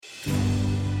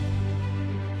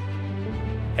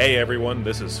Hey everyone,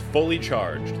 this is Fully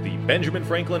Charged, the Benjamin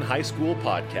Franklin High School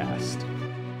podcast.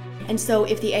 And so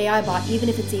if the AI bot, even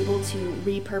if it's able to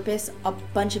repurpose a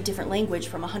bunch of different language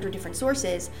from 100 different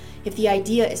sources, if the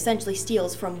idea essentially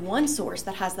steals from one source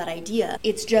that has that idea,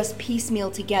 it's just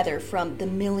piecemeal together from the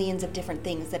millions of different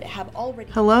things that have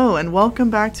already... Hello, and welcome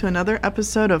back to another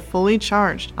episode of Fully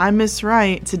Charged. I'm Miss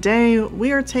Wright. Today,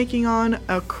 we are taking on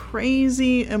a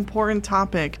crazy important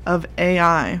topic of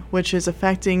AI, which is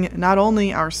affecting not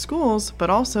only our schools, but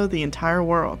also the entire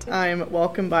world. I'm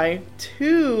welcomed by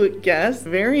two guests,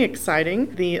 very exciting.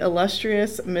 The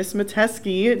illustrious Miss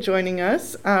Metesky joining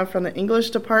us from the English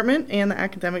department and the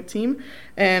academic team,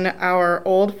 and our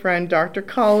old friend Dr.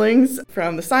 Collings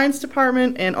from the science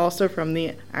department and also from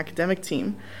the academic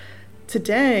team.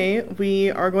 Today, we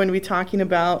are going to be talking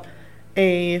about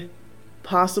a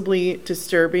possibly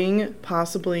disturbing,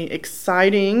 possibly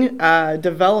exciting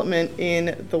development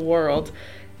in the world.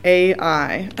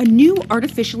 AI. A new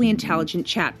artificially intelligent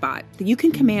chatbot that you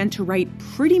can command to write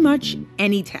pretty much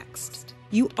any text.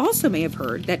 You also may have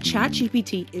heard that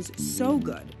ChatGPT is so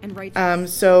good and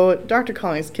writes... So, Dr.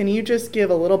 Collins, can you just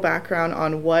give a little background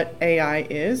on what AI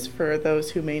is for those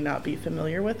who may not be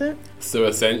familiar with it? So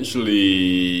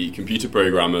essentially, computer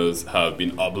programmers have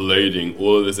been uploading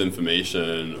all of this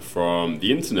information from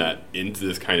the internet into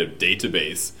this kind of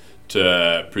database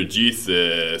to produce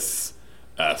this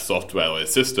software or a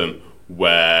system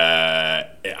where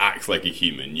it acts like a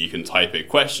human. You can type it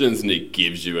questions and it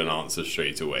gives you an answer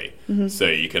straight away. Mm-hmm. So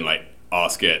you can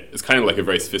ask it. It's kind of like a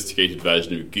very sophisticated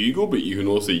version of Google, but you can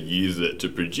also use it to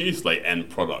produce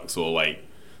end products or a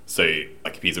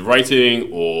piece of writing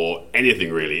or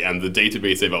anything really. And the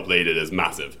database they've uploaded is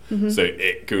massive. Mm-hmm. So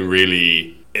it can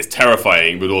really... It's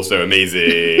terrifying, but also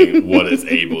amazing what it's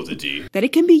able to do. That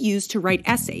it can be used to write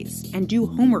essays and do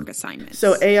homework assignments.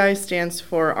 So AI stands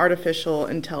for artificial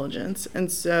intelligence. And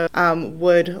so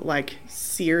would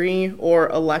Siri or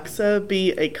Alexa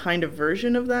be a kind of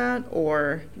version of that,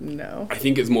 or no? I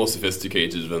think it's more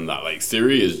sophisticated than that.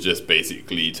 Siri is just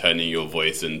basically turning your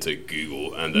voice into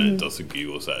Google, and then it does a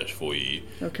Google search for you.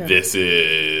 Okay. This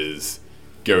is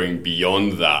going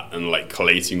beyond that and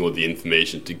collating all the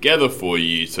information together for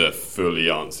you to fully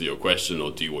answer your question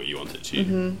or do what you want it to.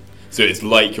 Mm-hmm. So it's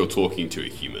like you're talking to a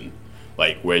human.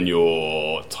 When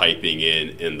you're typing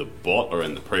in the bot or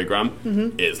in the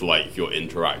program, it's like you're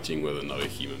interacting with another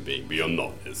human being, but you're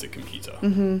not. It's a computer.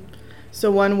 Mm-hmm. So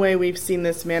one way we've seen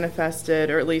this manifested,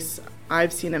 or at least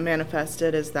I've seen it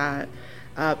manifested, is that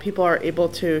people are able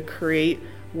to create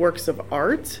works of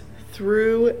art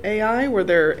through AI, where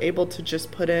they're able to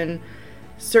just put in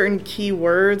certain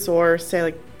keywords or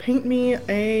say paint me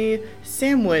a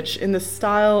sandwich in the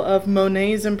style of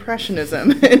Monet's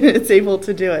Impressionism, and it's able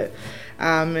to do it.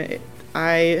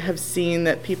 I have seen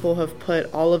that people have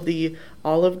put all of the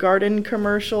Olive Garden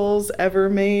commercials ever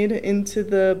made into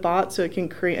the bot so it can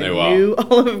create a new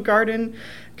Olive Garden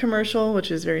commercial, which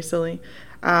is very silly.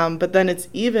 But then it's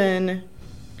even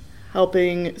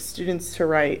helping students to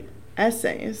write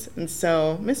essays. And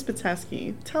so, Ms.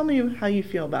 Metesky, tell me how you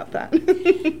feel about that.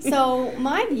 So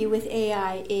my view with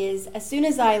AI is, as soon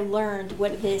as I learned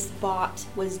what this bot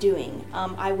was doing,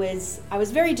 I was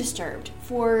very disturbed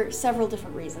for several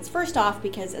different reasons. First off,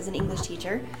 because as an English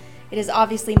teacher, it is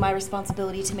obviously my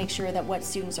responsibility to make sure that what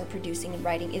students are producing and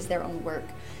writing is their own work.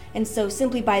 And so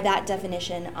simply by that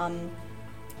definition, I'm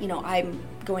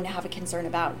going to have a concern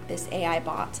about this AI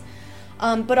bot.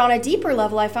 But on a deeper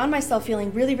level, I found myself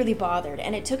feeling really, really bothered.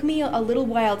 And it took me a little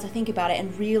while to think about it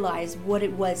and realize what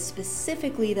it was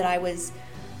specifically that I was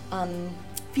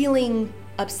feeling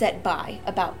upset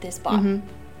about this bot. Mm-hmm.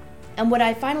 And what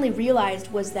I finally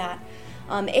realized was that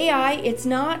AI, it's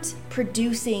not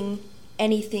producing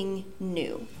anything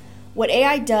new. What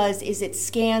AI does is it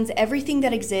scans everything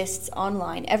that exists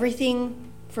online,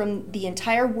 everything from the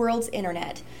entire world's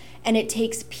internet, and it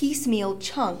takes piecemeal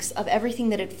chunks of everything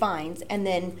that it finds and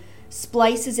then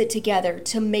splices it together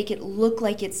to make it look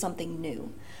like it's something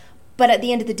new. But at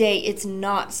the end of the day, it's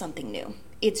not something new.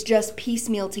 It's just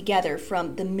piecemeal together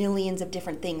from the millions of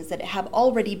different things that have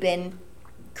already been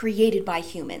created by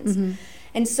humans. Mm-hmm.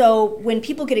 And so when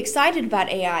people get excited about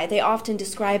AI, they often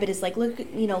describe it as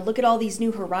look at all these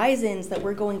new horizons that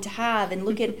we're going to have, and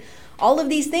look at all of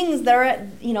these things that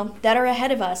are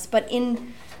ahead of us.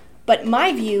 But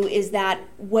my view is that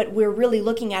what we're really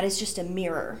looking at is just a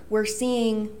mirror. We're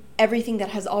seeing everything that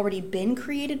has already been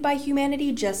created by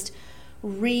humanity just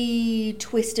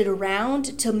re-twisted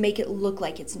around to make it look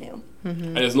like it's new. Mm-hmm.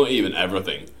 And it's not even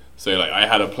everything. So I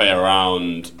had to play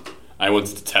around. I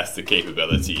wanted to test the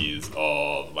capabilities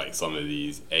of some of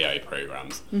these AI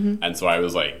programs. Mm-hmm. And so I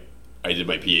was I did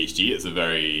my PhD. It's a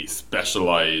very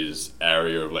specialized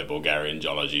area of like Bulgarian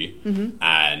geology.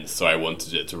 And so I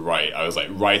wanted it to write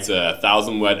a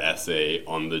 1,000-word essay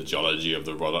on the geology of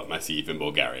the Rhodop Massif in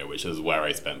Bulgaria, which is where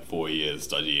I spent 4 years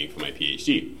studying for my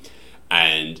PhD.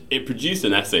 And it produced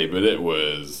an essay, but it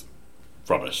was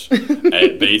rubbish.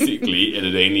 Basically, it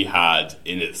had only had,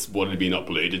 what had been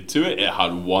uploaded to it, it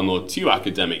had 1 or 2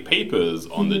 academic papers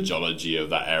on the geology of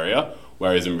that area,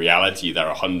 whereas in reality there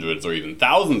are hundreds or even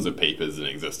thousands of papers in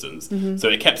existence. So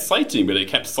it kept citing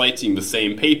the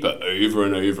same paper over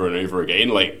and over and over again.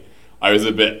 Like, I was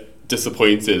a bit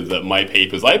disappointed that my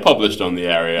papers I published on the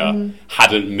area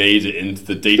hadn't made it into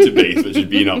the database which had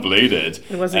been uploaded.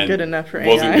 It wasn't good enough for AI.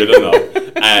 Wasn't good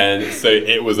enough. And so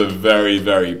it was a very,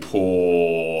 very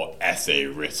poor essay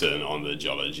written on the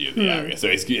geology of the area. So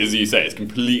it's, as you say, it's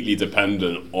completely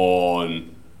dependent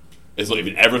on, it's not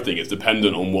even everything, it's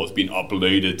dependent on what's been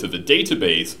uploaded to the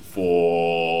database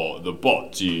for the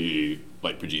bot to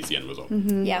like produce the end result.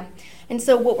 Yeah. And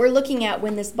so what we're looking at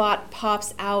when this bot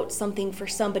pops out something for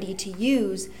somebody to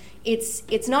use,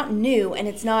 it's not new, and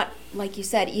it's not, like you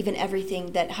said, even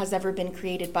everything that has ever been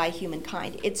created by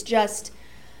humankind. It's just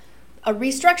a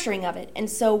restructuring of it. And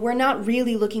so we're not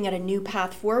really looking at a new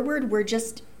path forward. We're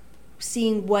just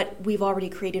seeing what we've already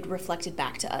created reflected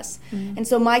back to us. And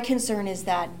so my concern is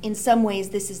that in some ways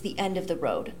this is the end of the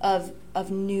road of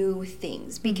new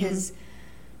things, because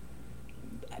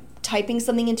typing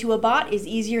something into a bot is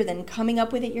easier than coming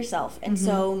up with it yourself. And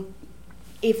so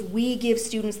if we give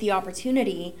students the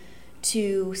opportunity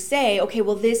to say, okay,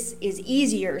 well, this is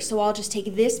easier, so I'll just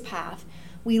take this path,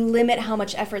 we limit how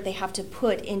much effort they have to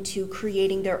put into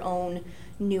creating their own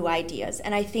new ideas.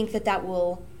 And I think that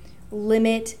will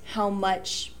limit how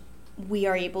much we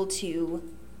are able to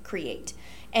create.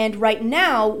 And right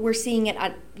now, we're seeing it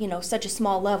at, such a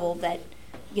small level that,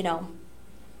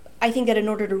 I think that in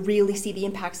order to really see the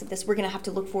impacts of this, we're going to have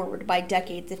to look forward by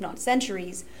decades, if not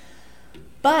centuries.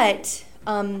 But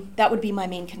that would be my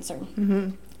main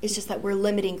concern. It's just that we're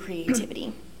limiting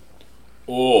creativity.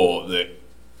 Or the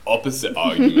opposite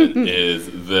argument is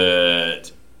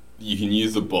that you can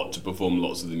use the bot to perform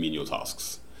lots of the menial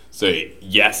tasks. So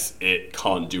yes, it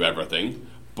can't do everything,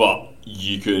 but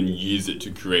you can use it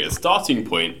to create a starting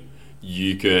point.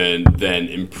 You can then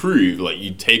improve, like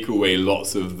you take away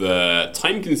lots of the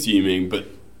time-consuming but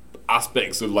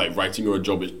aspects of like writing or a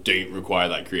job which don't require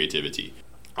that creativity.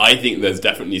 I think there's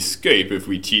definitely scope if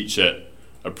we teach it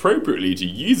appropriately to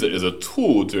use it as a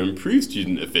tool to improve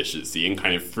student efficiency and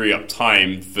kind of free up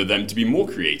time for them to be more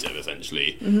creative,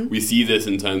 essentially. We see this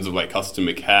in terms of like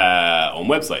customer care on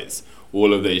websites.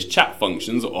 All of those chat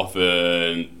functions are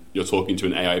often, you're talking to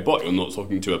an AI bot, you're not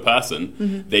talking to a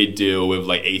person. They deal with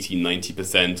like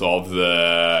 80-90% of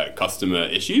the customer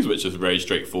issues, which is very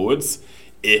straightforward.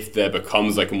 If there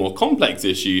becomes like a more complex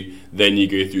issue, then you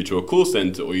go through to a call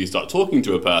center or you start talking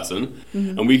to a person.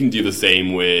 And we can do the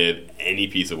same with any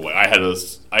piece of work. I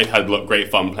had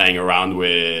great fun playing around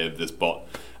with this bot,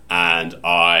 and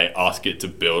I asked it to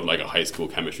build like a high school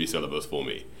chemistry syllabus for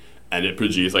me. And it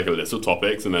produced like a list of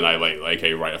topics, and then I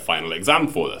write a final exam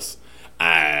for this.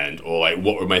 Or like,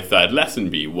 what would my third lesson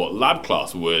be? What lab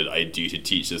class would I do to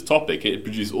teach this topic? And it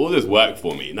produced all this work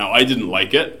for me. Now, I didn't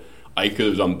like it. I could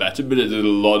have done better, but it did a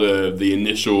lot of the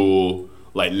initial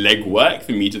like legwork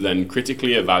for me to then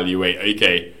critically evaluate,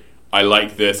 okay, I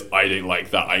like this, I don't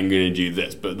like that, I'm going to do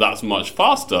this. But that's much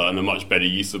faster and a much better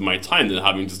use of my time than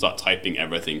having to start typing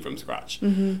everything from scratch.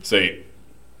 So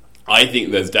I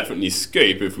think there's definitely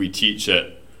scope if we teach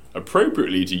it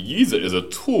appropriately to use it as a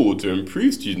tool to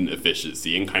improve student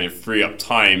efficiency and kind of free up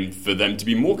time for them to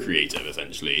be more creative,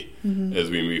 essentially, as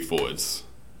we move forwards.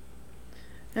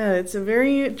 Yeah, it's a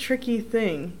very tricky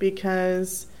thing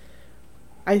because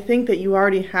I think that you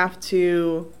already have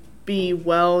to be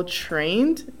well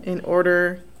trained in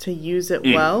order to use it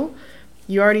well.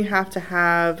 You already have to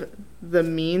have the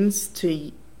means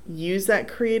to use that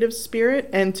creative spirit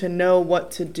and to know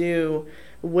what to do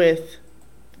with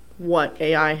what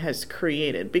AI has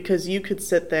created, because you could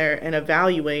sit there and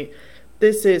evaluate,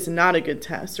 this is not a good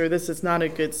test or this is not a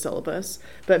good syllabus,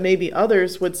 but maybe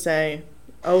others would say,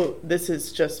 oh, this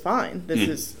is just fine.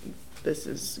 This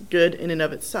is good in and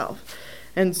of itself.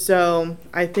 And so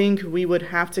I think we would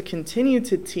have to continue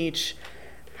to teach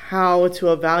how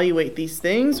to evaluate these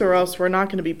things, or else we're not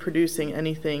going to be producing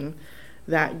anything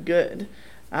that good.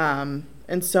 And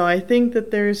so I think that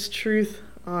there's truth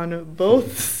on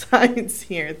both sides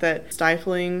here, that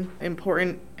stifling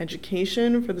important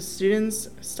education for the students,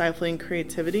 stifling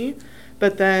creativity.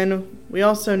 But then we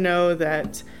also know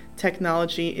that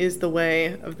technology is the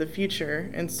way of the future,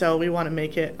 and so we want to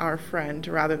make it our friend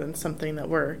rather than something that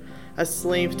we're a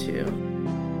slave to.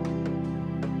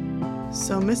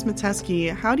 So, Ms. Metesky,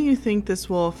 how do you think this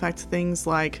will affect things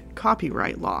like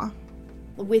copyright law?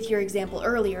 With your example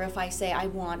earlier, if I say I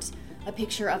want a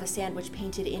picture of a sandwich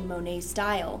painted in Monet's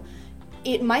style,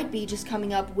 it might be just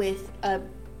coming up with a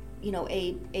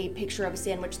picture of a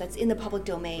sandwich that's in the public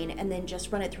domain, and then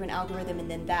just run it through an algorithm, and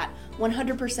then that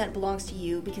 100% belongs to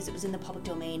you because it was in the public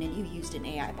domain and you used an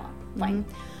AI bot. Fine.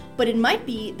 But it might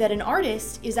be that an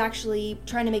artist is actually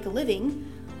trying to make a living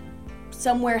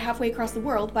somewhere halfway across the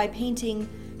world by painting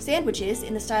sandwiches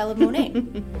in the style of Monet.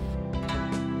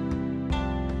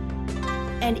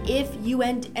 And if you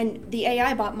and the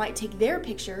AI bot might take their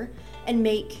picture and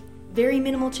make very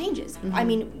minimal changes. I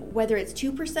mean, whether it's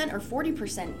 2% or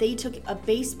 40%, they took a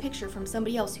base picture from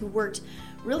somebody else who worked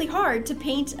really hard to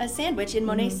paint a sandwich in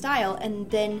Monet's style, and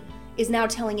then is now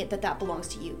telling it that belongs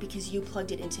to you because you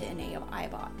plugged it into an AI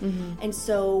bot. And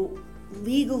so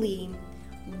legally,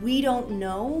 we don't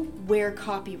know where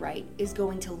copyright is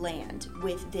going to land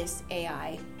with this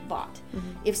AI bot.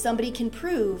 If somebody can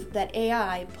prove that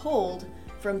AI pulled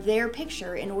from their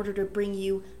picture in order to bring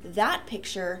you that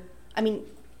picture, I mean,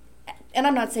 and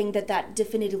I'm not saying that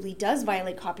definitively does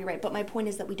violate copyright, but my point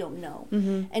is that we don't know.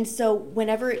 And so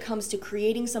whenever it comes to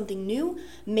creating something new,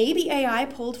 maybe AI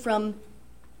pulled from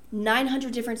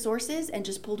 900 different sources and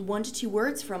just pulled 1 to 2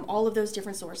 words from all of those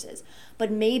different sources.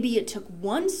 But maybe it took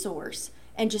one source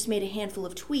and just made a handful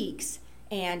of tweaks,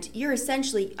 and you're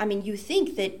essentially, I mean, you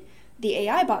think that the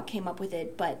AI bot came up with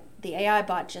it, but the AI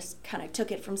bot just kind of took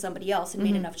it from somebody else and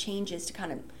made enough changes to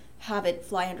kind of have it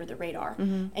fly under the radar.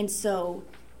 And so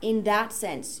in that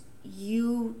sense,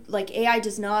 AI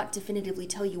does not definitively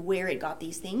tell you where it got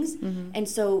these things. And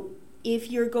so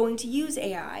if you're going to use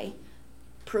AI,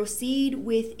 proceed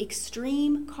with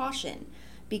extreme caution,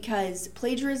 because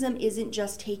plagiarism isn't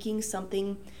just taking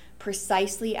something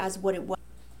precisely as what it was.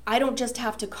 I don't just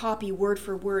have to copy word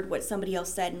for word what somebody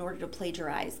else said in order to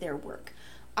plagiarize their work.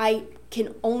 I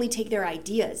can only take their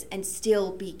ideas and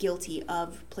still be guilty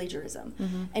of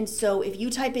plagiarism. And so if you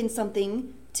type in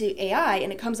something to AI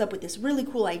and it comes up with this really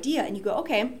cool idea, and you go,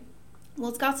 okay, well,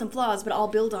 it's got some flaws, but I'll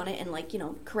build on it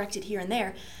and correct it here and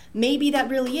there. Maybe that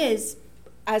really is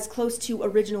as close to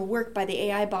original work by the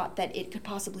AI bot that it could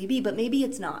possibly be, but maybe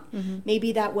it's not.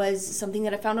 Maybe that was something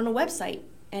that I found on a website,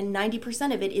 and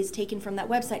 90% of it is taken from that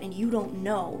website, and you don't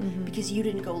know because you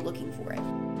didn't go looking for it.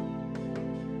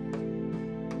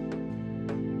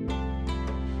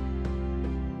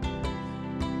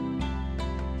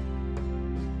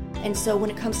 And so when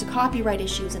it comes to copyright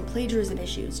issues and plagiarism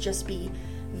issues, just be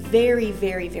very,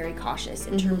 very, very cautious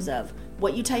in terms of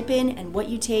what you type in and what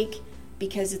you take,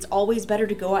 because it's always better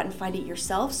to go out and find it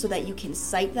yourself so that you can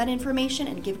cite that information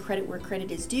and give credit where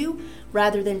credit is due,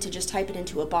 rather than to just type it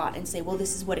into a bot and say, well,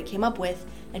 this is what it came up with,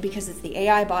 and because it's the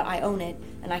AI bot, I own it,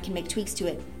 and I can make tweaks to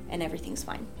it, and everything's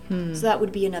fine. So that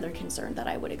would be another concern that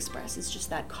I would express, is just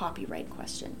that copyright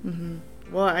question.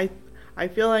 Well, I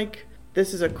feel like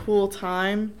this is a cool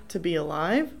time to be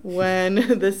alive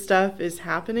when this stuff is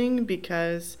happening,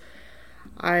 because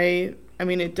I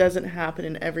mean, it doesn't happen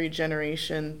in every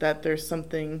generation that there's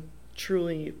something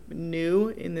truly new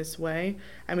in this way.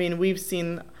 I mean, we've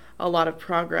seen a lot of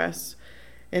progress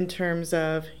in terms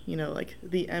of, like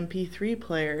the MP3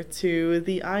 player to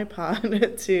the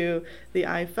iPod to the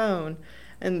iPhone,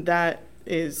 and that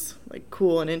is like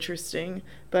cool and interesting.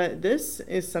 But this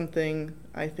is something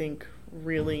I think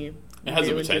really it has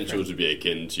the potential to be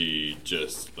akin to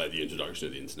just like the introduction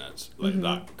of the internet, like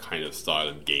that kind of style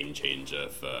of game changer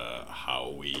for how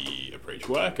we approach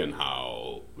work and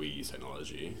how we use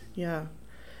technology. Yeah.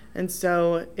 And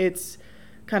so it's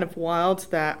kind of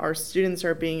wild that our students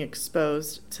are being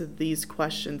exposed to these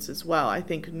questions as well. I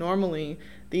think normally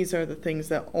these are the things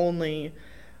that only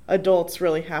adults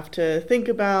really have to think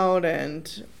about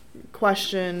and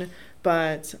question,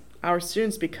 but our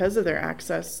students, because of their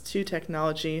access to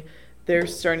technology, they're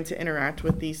starting to interact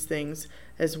with these things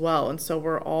as well. And so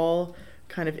we're all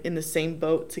kind of in the same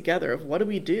boat together of what do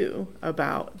we do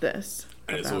about this?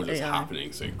 And it's all just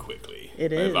happening so quickly.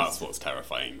 It is. That's what's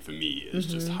terrifying for me, is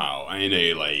just how, I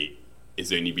know, like,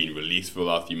 it's only been released for the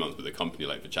last few months, but the company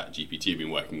like for ChatGPT have been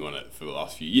working on it for the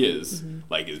last few years.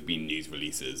 Like, there's been news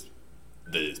releases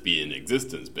that it's been in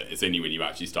existence, but it's only when you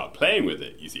actually start playing with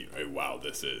it, you see, oh wow,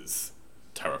 this is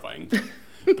terrifying.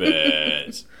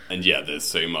 But and yeah, there's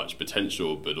so much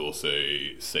potential, but also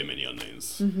so many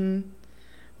unknowns.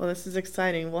 Well, this is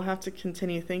exciting. We'll have to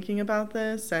continue thinking about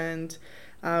this, and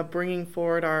bringing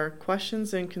forward our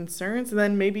questions and concerns, and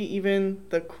then maybe even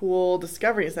the cool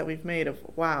discoveries that we've made of,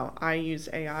 wow, I used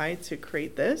AI to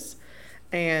create this,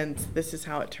 and this is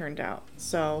how it turned out.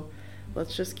 So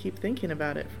let's just keep thinking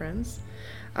about it, friends.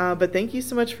 But thank you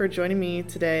so much for joining me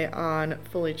today on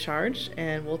Fully Charged,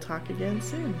 and we'll talk again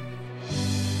soon.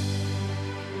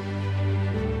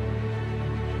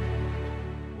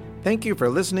 Thank you for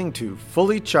listening to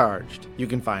Fully Charged. You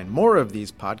can find more of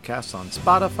these podcasts on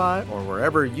Spotify or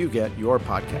wherever you get your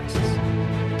podcasts.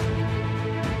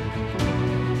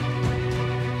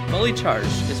 Fully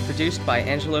Charged is produced by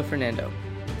Angelo Fernando.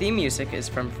 Theme music is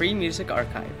from Free Music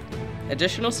Archive.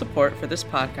 Additional support for this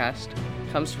podcast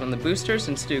comes from the Boosters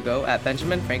and Stugo at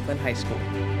Benjamin Franklin High School.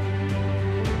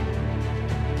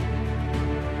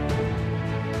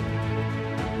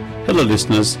 Hello,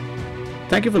 listeners.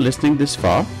 Thank you for listening this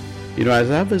far.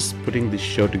 As I was putting this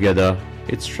show together,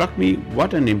 it struck me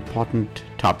what an important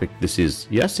topic this is.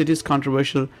 Yes, it is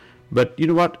controversial, but you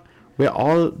know what? We're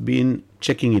all been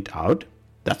checking it out.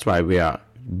 That's why we are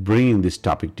bringing this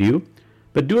topic to you.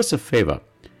 But do us a favor.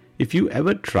 If you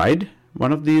ever tried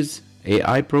one of these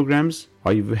AI programs,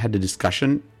 or you've had a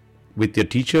discussion with your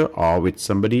teacher or with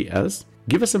somebody else,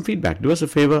 give us some feedback. Do us a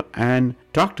favor and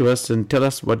talk to us and tell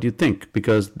us what you think,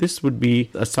 because this would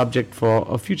be a subject for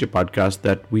a future podcast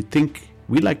that we think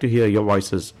we'd like to hear your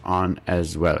voices on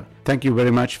as well. Thank you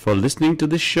very much for listening to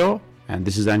this show, and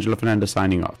this is Angelo Fernando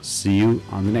signing off. See you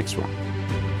on the next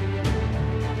one.